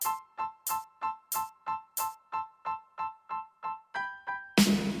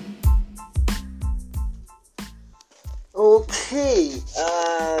Okay,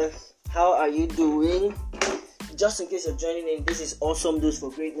 how are you doing? Just in case you're joining in, this is Awesome Dose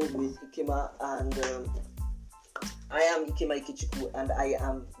for Greatness with Ikema, and I am Ikema Ikechukwu, and I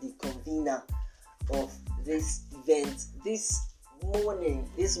am the convener of this event. This morning,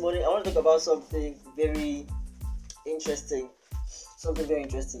 I want to talk about something very interesting.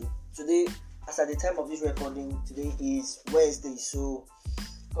 Today, as at the time of this recording, today is Wednesday, so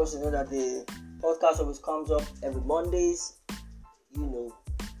of course you know that the podcast always comes up every Mondays,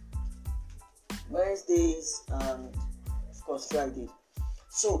 Wednesdays, and of course Fridays.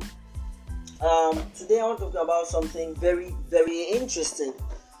 So today I want to talk about something very, very interesting,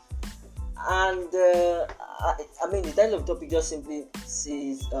 and the title of the topic just simply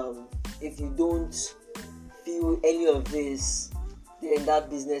says if you don't feel any of this, then that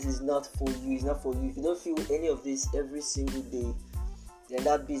business is not for you. It's not for you. If you don't feel any of this every single day, then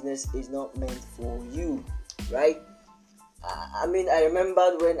that business is not meant for you, right? I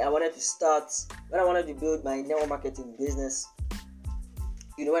remembered when I wanted to build my network marketing business,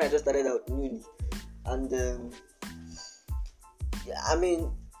 when I just started out newly. And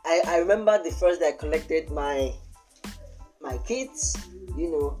I remember the first day I collected my kits. I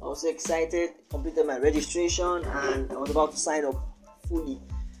was so excited, completed my registration, and I was about to sign up fully,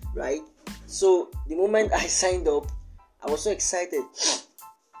 right? So the moment I signed up, I was so excited.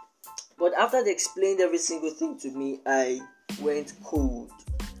 But after they explained every single thing to me, I went cold.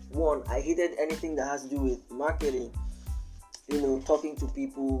 One, I hated anything that has to do with marketing, talking to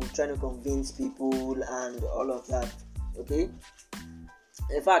people, trying to convince people, and all of that. Okay.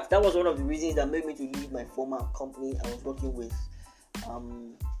 In fact, that was one of the reasons that made me to leave my former company I was working with.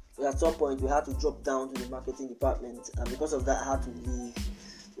 At some point, we had to drop down to the marketing department, and because of that, I had to leave.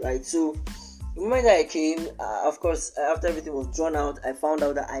 Right. So the moment that I came, of course, after everything was drawn out, I found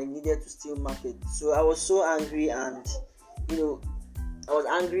out that I needed to still market. So I was so angry, and I was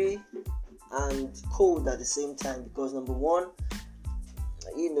angry and cold at the same time, because number one,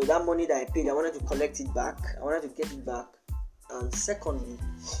 that money that I paid, I wanted to collect it back. I wanted to get it back, and secondly,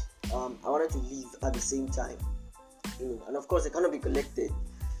 I wanted to leave at the same time. And of course, it cannot be collected.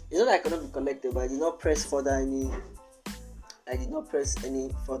 It's not that I cannot be collected, but I did not press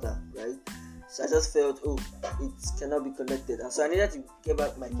any further, right? So I just felt, it cannot be collected, and so I needed to get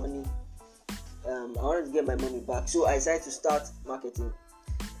back my money. I wanted to get my money back, so I decided to start marketing.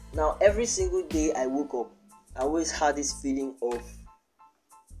 Now, every single day I woke up, I always had this feeling of,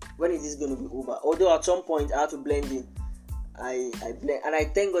 when is this going to be over? Although at some point I had to blend in. I blend, and I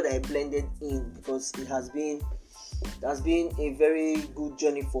thank God I blended in, because it has been a very good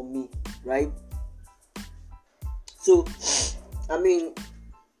journey for me, right? So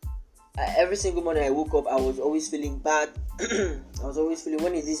every single morning I woke up, I was always feeling bad. I was always feeling,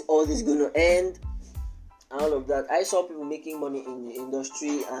 when is all this going to end, and all of that. I saw people making money in the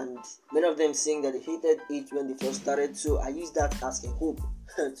industry, and many of them saying that they hated it when they first started. So I used that as a hope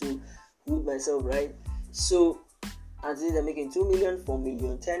to hold myself, right? So until they're making 2 million, 4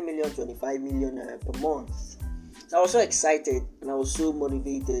 million, 10 million, 25 million per month. So I was so excited, and I was so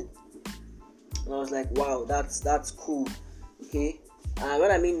motivated, and I was like, wow, that's cool. Okay. And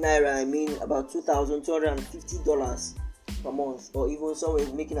when I mean naira, I mean about $2,250 per month, or even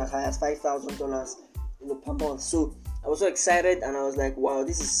some making as high as $5,000, per month. So I was so excited, and I was like, wow,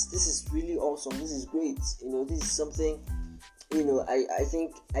 this is really awesome. This is great. This is something. I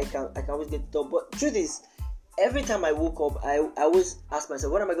think I can always get the top. But truth is, every time I woke up, I always ask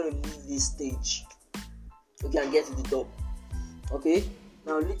myself, when am I going to leave this stage? Okay, and get to the top. Okay.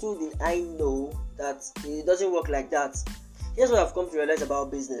 Now, little did I know that it doesn't work like that. Here's what I've come to realize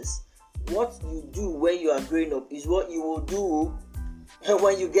about business. What you do when you are growing up is what you will do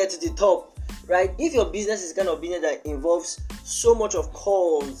when you get to the top, right? If your business is kind of business that involves so much of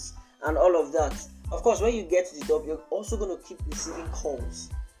calls and all of that, of course, when you get to the top, you're also going to keep receiving calls,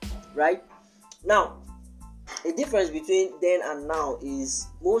 right? Now, the difference between then and now is,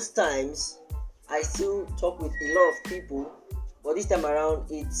 most times I still talk with a lot of people, but this time around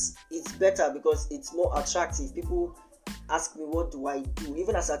it's better, because it's more attractive. People ask me, what do I do?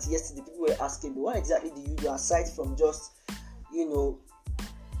 Even as at yesterday, people were asking me, what exactly do you do aside from just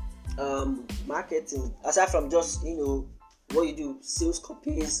marketing, aside from just what you do, sales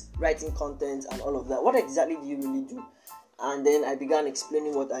copies, writing content, and all of that. What exactly do you really do? And then I began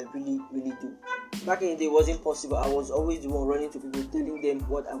explaining what I really do. Back in the day, it wasn't possible. I was always the one running to people, telling them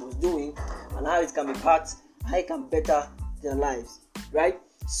what I was doing and how it can be how it can better their lives, right?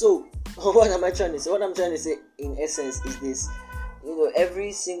 So what am I trying to say? What I'm trying to say in essence is this: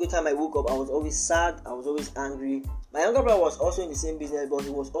 every single time I woke up, I was always sad, I was always angry. My younger brother was also in the same business, but he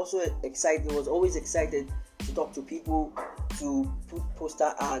was also excited. He was always excited to talk to people, to put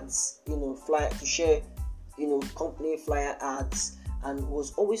poster ads, flyer, to share, company flyer ads, and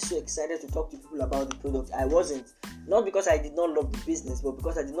was always so excited to talk to people about the product. I wasn't, not because I did not love the business, but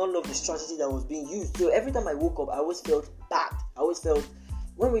because I did not love the strategy that was being used. So every time I woke up, I always felt bad. I always felt,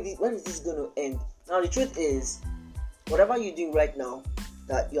 when is this going to end? Now the truth is, whatever you're doing right now,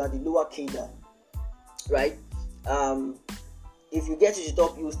 that you are the lower cadre, right? If you get to the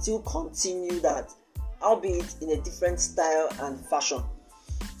top, you will still continue that, albeit in a different style and fashion.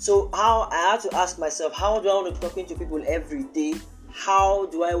 So I had to ask myself, how do I want to be talking to people every day? How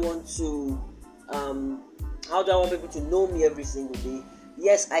do I want people to know me every single day?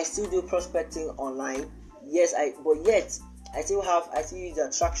 Yes, I still do prospecting online. But yet I still use the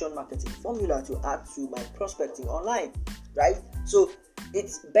attraction marketing formula to add to my prospecting online, right? So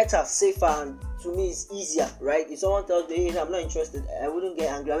it's better, safer, and to me it's easier, right? If someone tells me, hey, I'm not interested, I wouldn't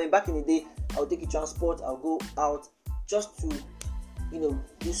get angry. I mean, back in the day, I'll take a transport, I'll go out just to,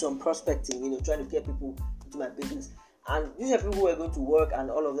 do some prospecting, trying to get people into my business. And these are people who are going to work and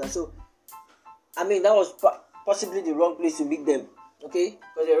all of that. So, I mean, that was possibly the wrong place to meet them, okay?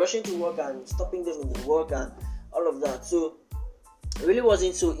 Because they're rushing to work and stopping them in their work and all of that. So, it really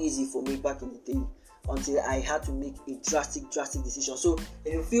wasn't so easy for me back in the day, until I had to make a drastic decision. So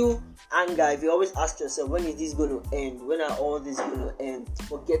if you feel anger, if you always ask yourself, when is this going to end? When are all this going to end?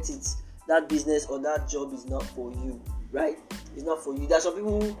 Forget it. That business or that job is not for you, right? It's not for you. There are some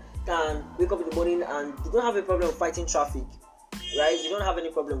people who can wake up in the morning and they don't have a problem fighting traffic, right? You don't have any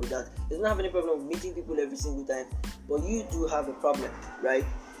problem with that. They don't have any problem with meeting people every single time, but you do have a problem, right?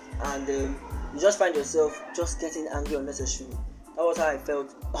 And you just find yourself just getting angry unnecessarily. That was how I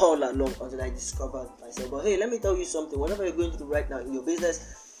felt all along until I discovered myself. But hey, let me tell you something. Whatever you're going through right now in your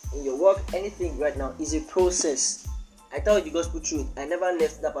business, in your work, anything right now is a process. I tell you the gospel truth. I never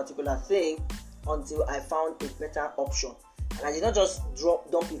left that particular thing until I found a better option. And I did not just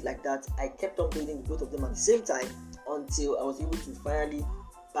dump it like that. I kept on building both of them at the same time until I was able to finally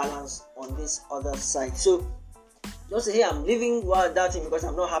balance on this other side. So don't say, hey, I'm leaving that thing because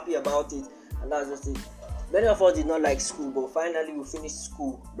I'm not happy about it. And that's just it. Many of us did not like school, but finally we finished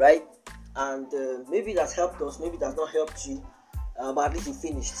school, right? And maybe that's helped us, maybe that's not helped you, but at least you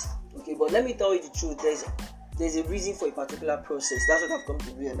finished. Okay, but let me tell you the truth. There's a reason for a particular process. That's what I've come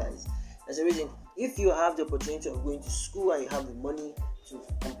to realize. There's a reason. If you have the opportunity of going to school and you have the money to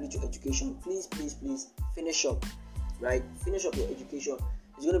complete your education, please finish up, right? Finish up your education.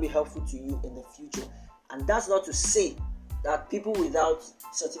 It's going to be helpful to you in the future. And that's not to say that people without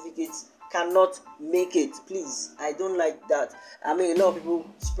certificates cannot make it. Please, I don't like that. I mean, a lot of people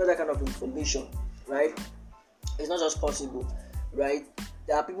spread that kind of information, right? It's not just possible, right?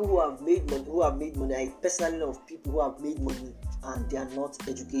 There are people who have made money. I personally know of people who have made money and they are not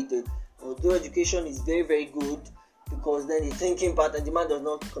educated. Although education is very, very good, because then the thinking part and the man does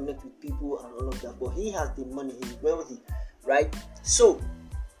not connect with people and all of that, but he has the money, he's wealthy, right? So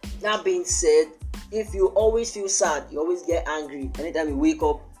that being said, if you always feel sad, you always get angry anytime you wake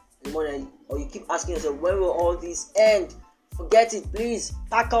up in the morning, or you keep asking yourself, when will all this end? Forget it, please.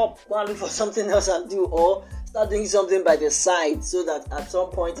 Pack up, go and look for something else and do, or start doing something by the side, so that at some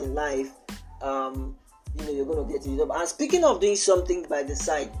point in life, you're going to get to it. And speaking of doing something by the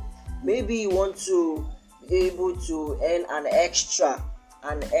side, maybe you want to be able to earn an extra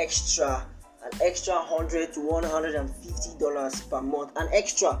 $100 to $150 per month, an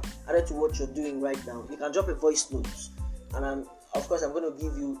extra added to what you're doing right now. You can drop a voice note, and of course I'm going to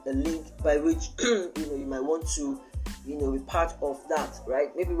give you a link by which you might want to be part of that,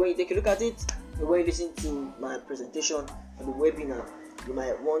 right? Maybe when you take a look at it, or when you listen to my presentation or the webinar, you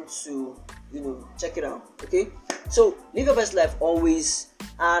might want to check it out. Okay, so live your best life always,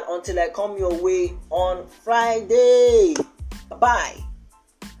 and until I come your way on Friday, bye bye.